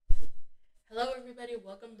everybody.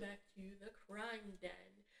 Welcome back to the Crime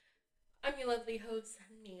Den. I'm your lovely host,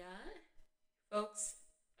 Nia. Folks,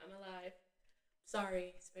 I'm alive.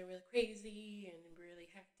 Sorry, it's been really crazy and really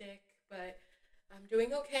hectic, but I'm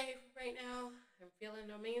doing okay right now. I'm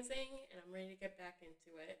feeling amazing and I'm ready to get back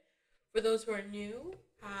into it. For those who are new,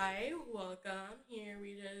 hi, welcome. Here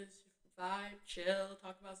we just vibe, chill,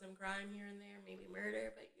 talk about some crime here and there, maybe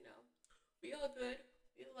murder, but we all good.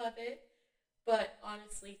 We love it. But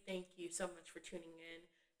honestly, thank you so much for tuning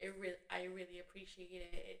in. I really appreciate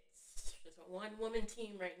it. It's just a one woman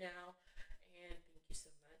team right now, and thank you so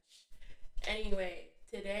much. Anyway,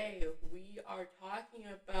 today we are talking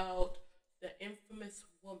about the infamous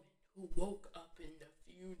woman who woke up in the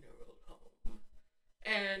funeral home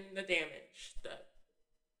and the damage that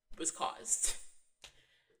was caused.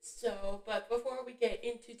 But before we get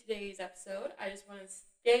into today's episode, I just want to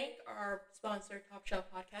thank our sponsor, Top Shelf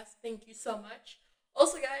Podcast. Thank you so much.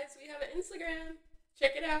 Also, guys, we have an Instagram.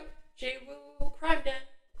 Check it out, JWoo Crime Den.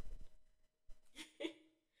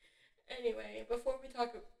 Anyway, before we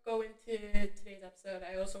go into today's episode,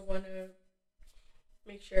 I also want to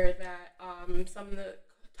make sure that some of the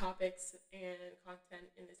topics and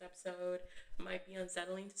content in this episode might be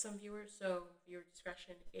unsettling to some viewers, so viewer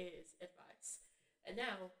discretion is advised. And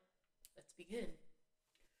now, let's begin.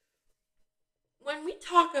 When we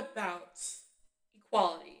talk about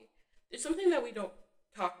equality, there's something that we don't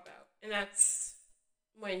talk about, and that's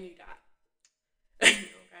when you die.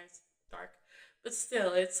 Guys, dark. But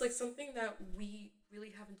still, it's like something that we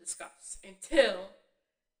really haven't discussed until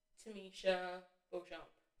Tamisha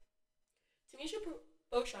Beauchamp. Tamisha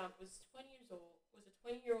Beauchamp was 20 years old, was a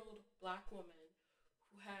 20-year-old black woman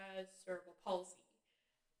who has cerebral palsy.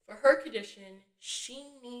 For her condition, she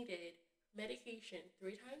needed medication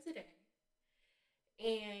 3 times a day.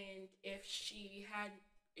 And if she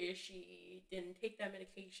didn't take that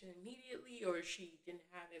medication immediately, or she didn't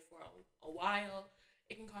have it for a while,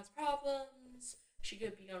 it can cause problems. She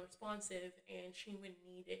could be unresponsive, and she would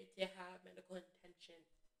need it to have medical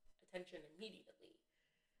attention immediately.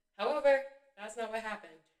 However, that's not what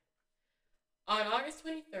happened. On August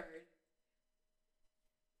 23rd,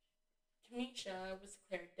 Tamisha was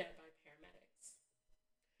declared dead by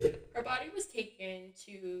paramedics. Her body was taken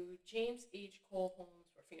to James H. Cole Homes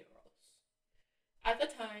for funerals. At the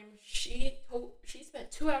time, she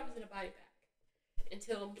spent 2 hours in a body bag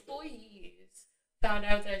until employees found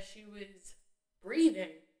out that she was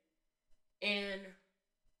breathing and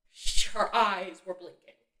her eyes were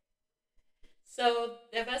blinking. So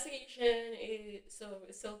the investigation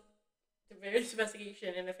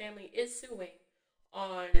investigation, and the family is suing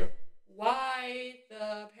on why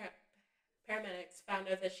the paramedics found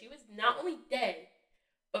out that she was not only dead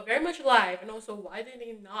but very much alive, and also why did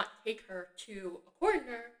they not take her to a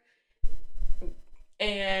coroner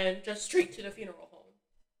and just straight to the funeral home?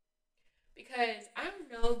 Because I don't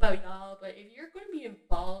know about y'all, but if you're going to be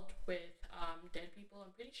involved with dead people,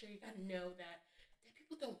 I'm pretty sure you gotta know that dead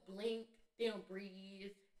people don't blink, they don't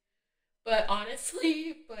breathe. But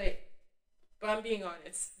honestly, but I'm being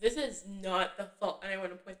honest, this is not the fault, and I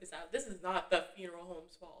want to point this out. This is not the funeral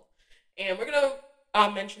home's fault, and we're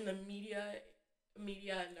gonna mention the media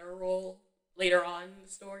and their role later on in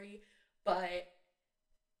the story, but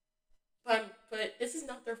this is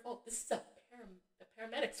not their fault. This is the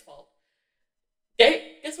paramedics' fault.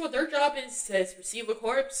 They guess what their job is receive a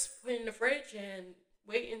corpse, put it in the fridge, and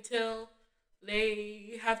wait until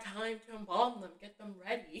they have time to embalm them, get them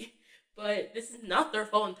ready. But this is not their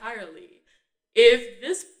fault entirely. If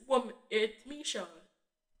Tamisha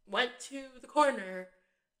went to the coroner,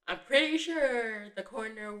 I'm pretty sure the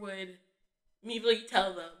coroner would immediately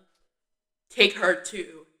tell them, take her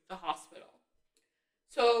to the hospital.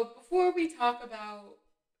 So before we talk about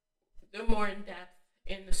the more in depth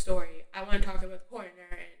in the story, I want to talk about the coroner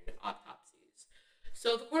and autopsies.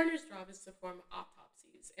 So the coroner's job is to perform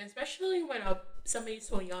autopsies, and especially when somebody's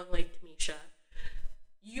so young like Tamisha,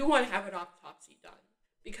 you want to have an autopsy done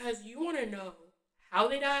because you want to know how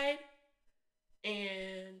they died,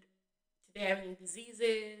 and did they have any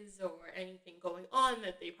diseases or anything going on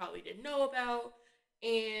that they probably didn't know about.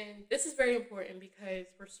 And this is very important because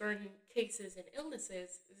for certain cases and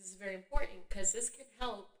illnesses, this is very important because this can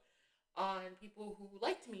help on people who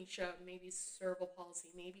like Tamisha, maybe cerebral palsy,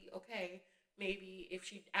 maybe if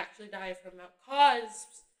she actually died from an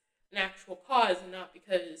actual cause, and not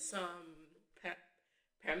because some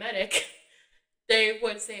paramedic, they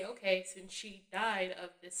would say, okay, since she died of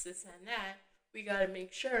this, and that, we gotta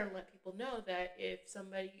make sure and let people know that if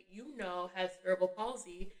somebody has cerebral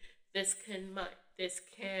palsy, they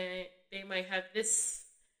might have this,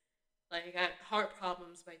 like heart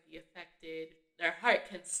problems might be affected. Their heart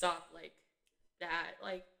can stop like that.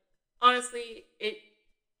 Like, honestly,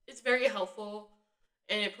 it's very helpful,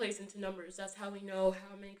 and it plays into numbers. That's how we know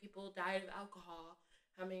how many people died of alcohol,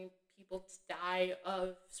 how many people die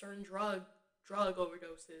of certain drug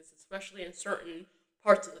overdoses, especially in certain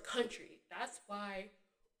parts of the country. That's why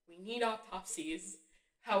we need autopsies.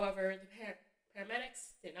 However, the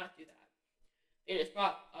paramedics did not do that. They just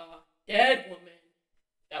brought a dead woman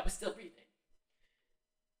that was still breathing.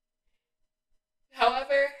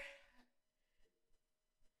 However,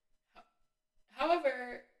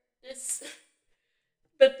 however, this,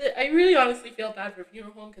 I really honestly feel bad for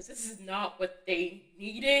funeral home because this is not what they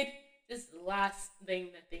needed. This is the last thing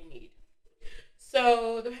that they need.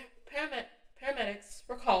 So the paramedics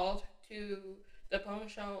were called to the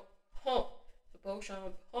home,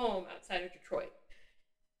 Beauchamp home outside of Detroit.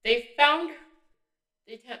 They found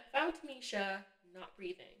found Tamisha not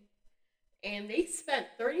breathing, and they spent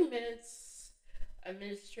 30 minutes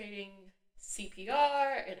administrating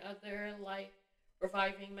CPR and other life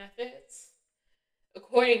reviving methods,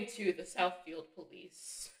 according to the Southfield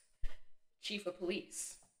police chief of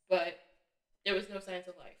police. But there was no signs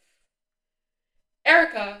of life.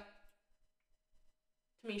 Erica,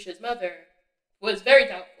 Tamisha's mother, was very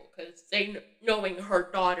doubtful because knowing her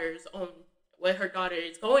daughter's own what her daughter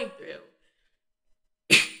is going through.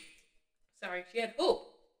 Sorry, she had hope.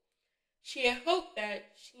 She had hope that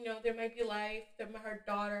there might be life, that her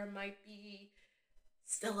daughter might be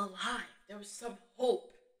still alive. There was some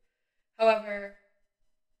hope. However,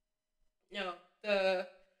 no, the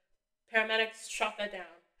paramedics shot that down.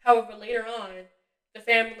 However, later on, the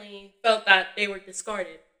family felt that they were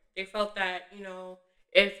discarded. They felt that,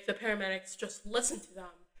 if the paramedics just listened to them,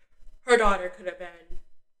 her daughter could have been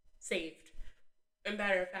saved. And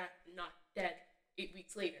matter of fact, not dead 8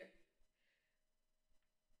 weeks later.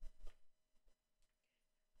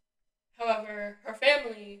 However, her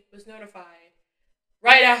family was notified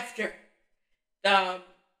right after the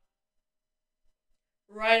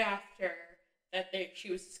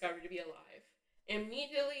she was discovered to be alive.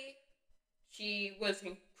 Immediately, she was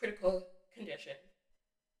in critical condition.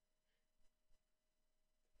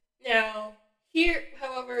 Now, here,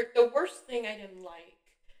 however, the worst thing I didn't like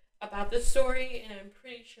about this story, and I'm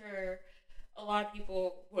pretty sure a lot of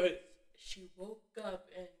people was she woke up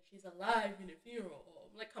and she's alive in a funeral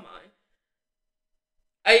home. Like, come on.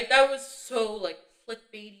 That was so like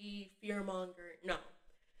clickbaity, fearmonger. No,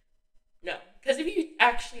 because if you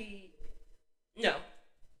actually no,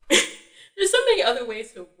 there's so many other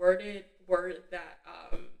ways to word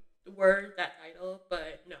that title,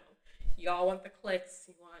 but no, y'all want the clicks.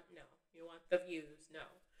 You want the views. No,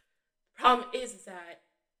 the problem is that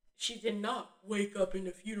she did not wake up in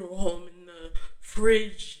the funeral home in the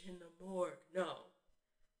fridge in the morgue. No,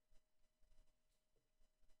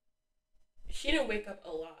 she didn't wake up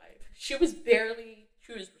alive. She was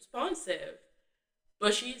responsive,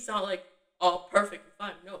 but she's not like all perfect and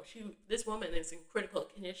fine. No, this woman is in critical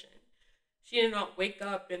condition. She did not wake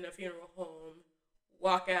up in the funeral home,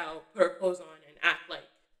 walk out, put her clothes on, and act like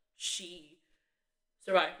she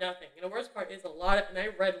survived nothing. And the worst part is and I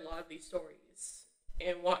read a lot of these stories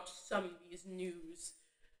and watched some of these news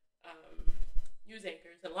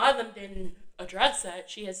anchors, and a lot of them didn't address that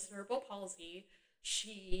she has cerebral palsy.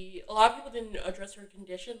 A lot of people didn't address her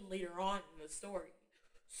condition later on in the story.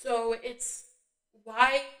 So it's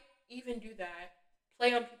why even do that?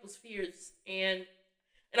 Play on people's fears. And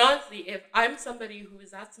honestly, if I'm somebody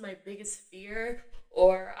that's my biggest fear,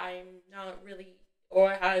 or I'm not really,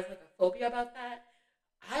 or has like a phobia about that,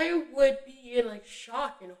 I would be in like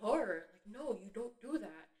shock and horror. Like, no, you don't do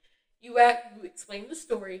that. You explain the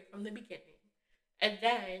story from the beginning, and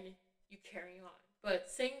then you carry on. But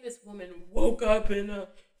saying this woman woke up in a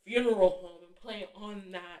funeral home and playing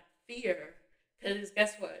on that fear, because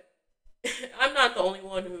guess what? I'm not the only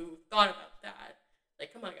one who thought about that.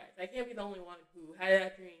 Like, come on, guys, I can't be the only one who had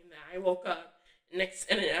that dream that I woke up and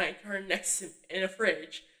then I turned in a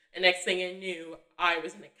fridge, and next thing I knew, I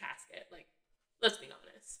was in a casket. Like, let's be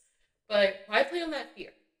honest. But why play on that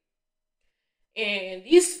fear? And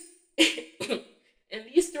these and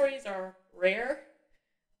these stories are rare,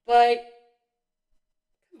 but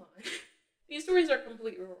come on, these stories are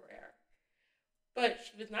completely rare. But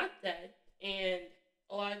she was not dead, and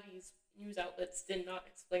a lot of these news outlets did not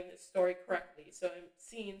explain this story correctly. So it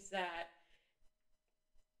seems that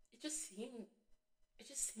it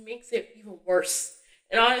just makes it even worse.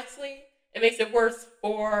 And honestly, it makes it worse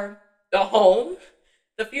for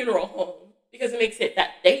the funeral home, because it makes it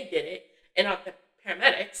that they did it and not the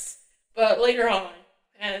paramedics. But later on,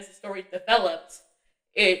 as the story developed,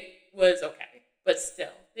 it was okay. But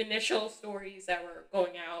still, the initial stories that were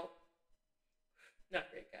going out,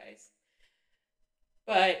 not great, guys.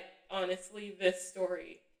 But honestly, this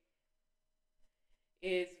story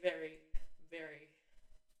is very, very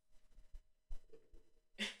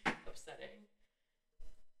upsetting.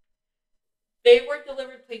 They were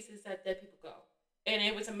delivered places that dead people go, and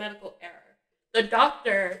it was a medical error. The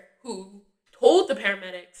doctor who told the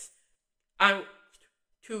paramedics um,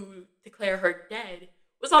 to declare her dead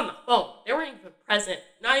was on the phone. They weren't even present,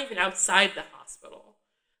 not even outside the hospital.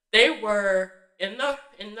 They were in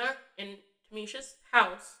Tamisha's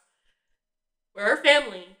house with her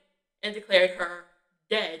family and declared her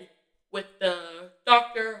dead with the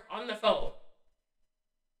doctor on the phone.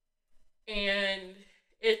 And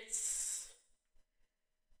it's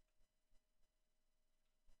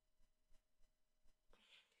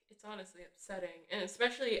honestly upsetting, and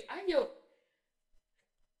especially I know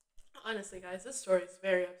honestly, guys, this story is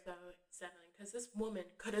very upsetting because this woman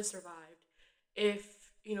could have survived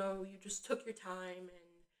if you just took your time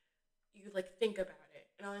and you like think about it.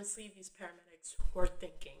 And honestly, these paramedics were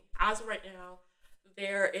thinking. As of right now,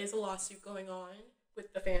 there is a lawsuit going on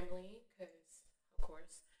with the family because, of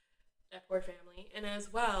course, that poor family, and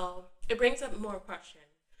as well, it brings up more question.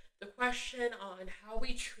 The question on how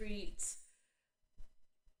we treat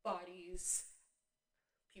bodies,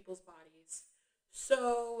 people's bodies.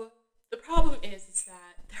 So the problem is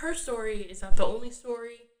that her story is not the only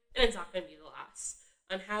story, and it's not going to be the last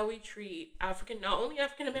on how we treat not only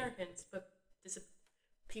African Americans, but dis-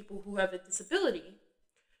 people who have a disability.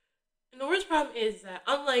 And the worst problem is that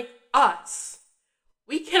unlike us,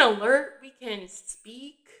 we can alert, we can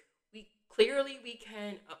speak, we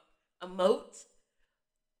can emote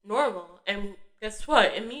normal, and guess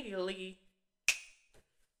what? Immediately,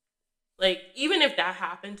 like even if that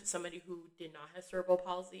happened to somebody who did not have cerebral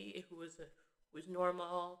palsy, who was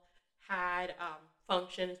normal, had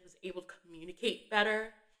functions, was able to communicate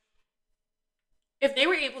better,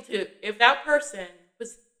 if that person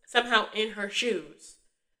was somehow in her shoes,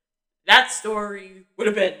 that story would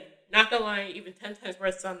have been, not gonna lie, even 10 times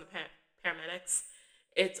worse on the paramedics.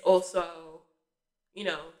 It's also, you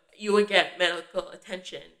know, you would get medical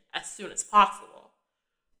attention as soon as possible.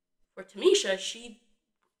 For Tamisha, she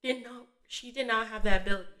did not have that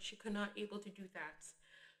ability. She could not able to do that.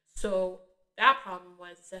 So that problem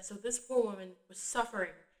was that so this poor woman was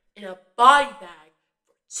suffering in a body bag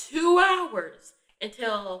for 2 hours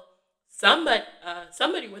until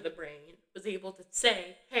somebody with a brain was able to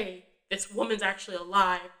say, "Hey, this woman's actually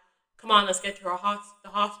alive. Come on, let's get to the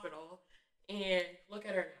hospital." And look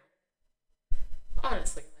at her now.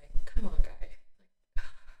 Honestly, like, come on, guy.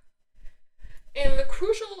 And the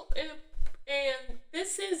crucial and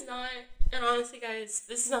this is not and honestly, guys,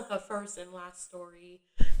 this is not the first and last story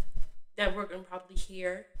that we're gonna probably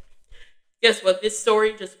hear. Guess what? This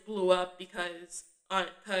story just blew up because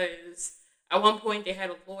at one point they had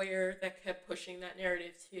a lawyer that kept pushing that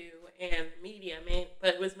narrative too, and the media, man,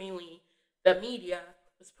 but it was mainly the media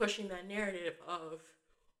was pushing that narrative of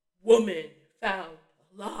woman found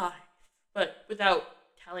alive, but without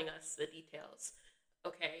telling us the details.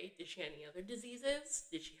 Okay, did she have any other diseases?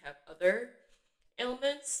 Did she have other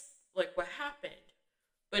ailments? Like what happened?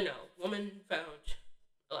 But no, woman found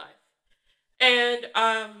alive. And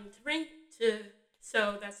to bring to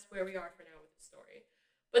so that's where we are for now with the story.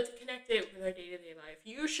 But to connect it with our day to day life,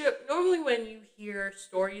 you should normally when you hear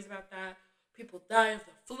stories about that, people die of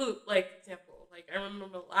the flu. Like example, like I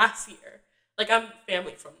remember last year, like I'm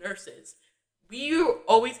family from nurses. We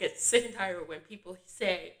always get sick and tired when people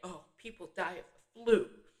say, "Oh, people die of the flu."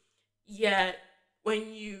 Yet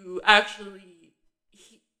when you actually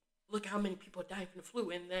look how many people die from the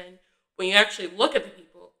flu, and then when you actually look at the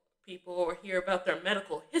people or hear about their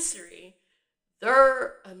medical history,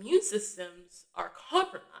 their immune systems are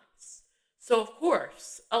compromised. So of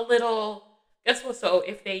course, a little guess what? So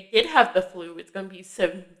if they did have the flu, it's going to be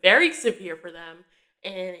very severe for them,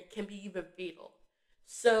 and it can be even fatal.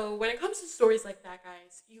 So when it comes to stories like that,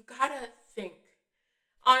 guys, you gotta think.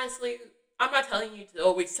 Honestly, I'm not telling you to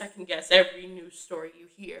always second guess every news story you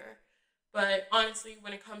hear, but honestly,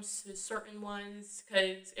 when it comes to certain ones,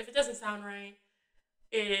 because if it doesn't sound right,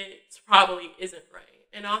 it probably isn't right,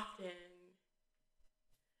 and often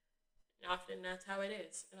that's how it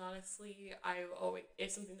is. And honestly, I always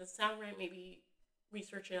if something doesn't sound right, maybe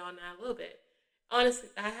research it on that a little bit. Honestly,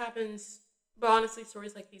 that happens, but honestly,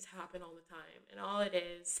 stories like these happen all the time, and all it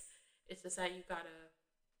is just that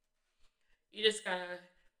you just gotta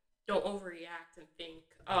don't overreact and think,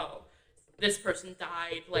 oh, this person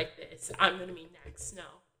died like this, I'm gonna be next. No,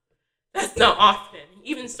 that's not often.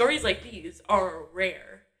 Even stories like these are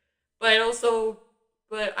rare. But also,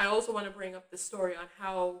 but I also want to bring up the story on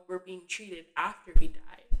how we're being treated after he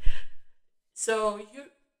died. So you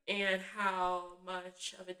and how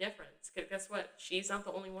much of a difference. Because guess what? She's not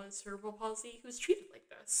the only one with cerebral palsy who's treated like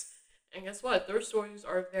this. And guess what? Their stories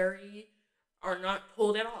are not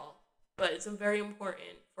told at all. But it's very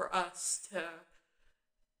important for us to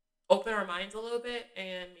open our minds a little bit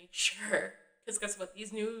and make sure. Because guess what?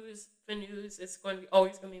 The news is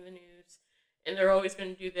always going to be the news. And they're always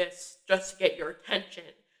going to do this just to get your attention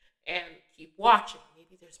and keep watching.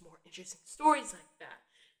 Maybe there's more interesting stories like that.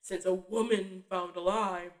 Since a woman found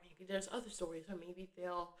alive, maybe there's other stories, or maybe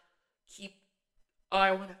they'll keep, oh,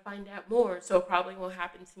 I want to find out more, so it probably won't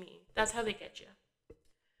happen to me. That's how they get you.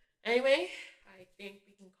 Anyway, I think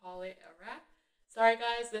we can call it a wrap. Sorry,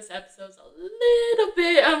 guys, this episode's a little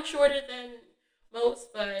bit shorter than most,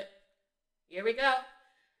 but here we go.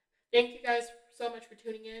 Thank you guys so much for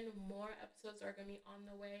tuning in. More episodes are going to be on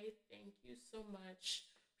the way. Thank you so much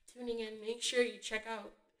for tuning in. Make sure you check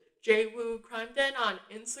out JWoo Crime Den on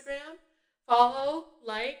Instagram. Follow,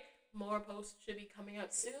 like, more posts should be coming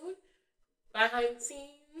out soon. Behind the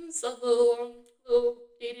scenes, a little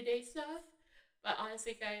day-to-day stuff. But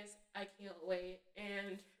honestly, guys, I can't wait.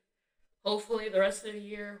 And hopefully the rest of the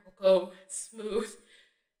year will go smooth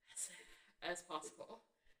as possible.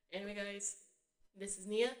 Anyway, guys, this is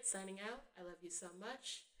Nia signing out. I love you so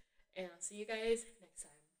much. And I'll see you guys next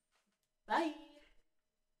time. Bye.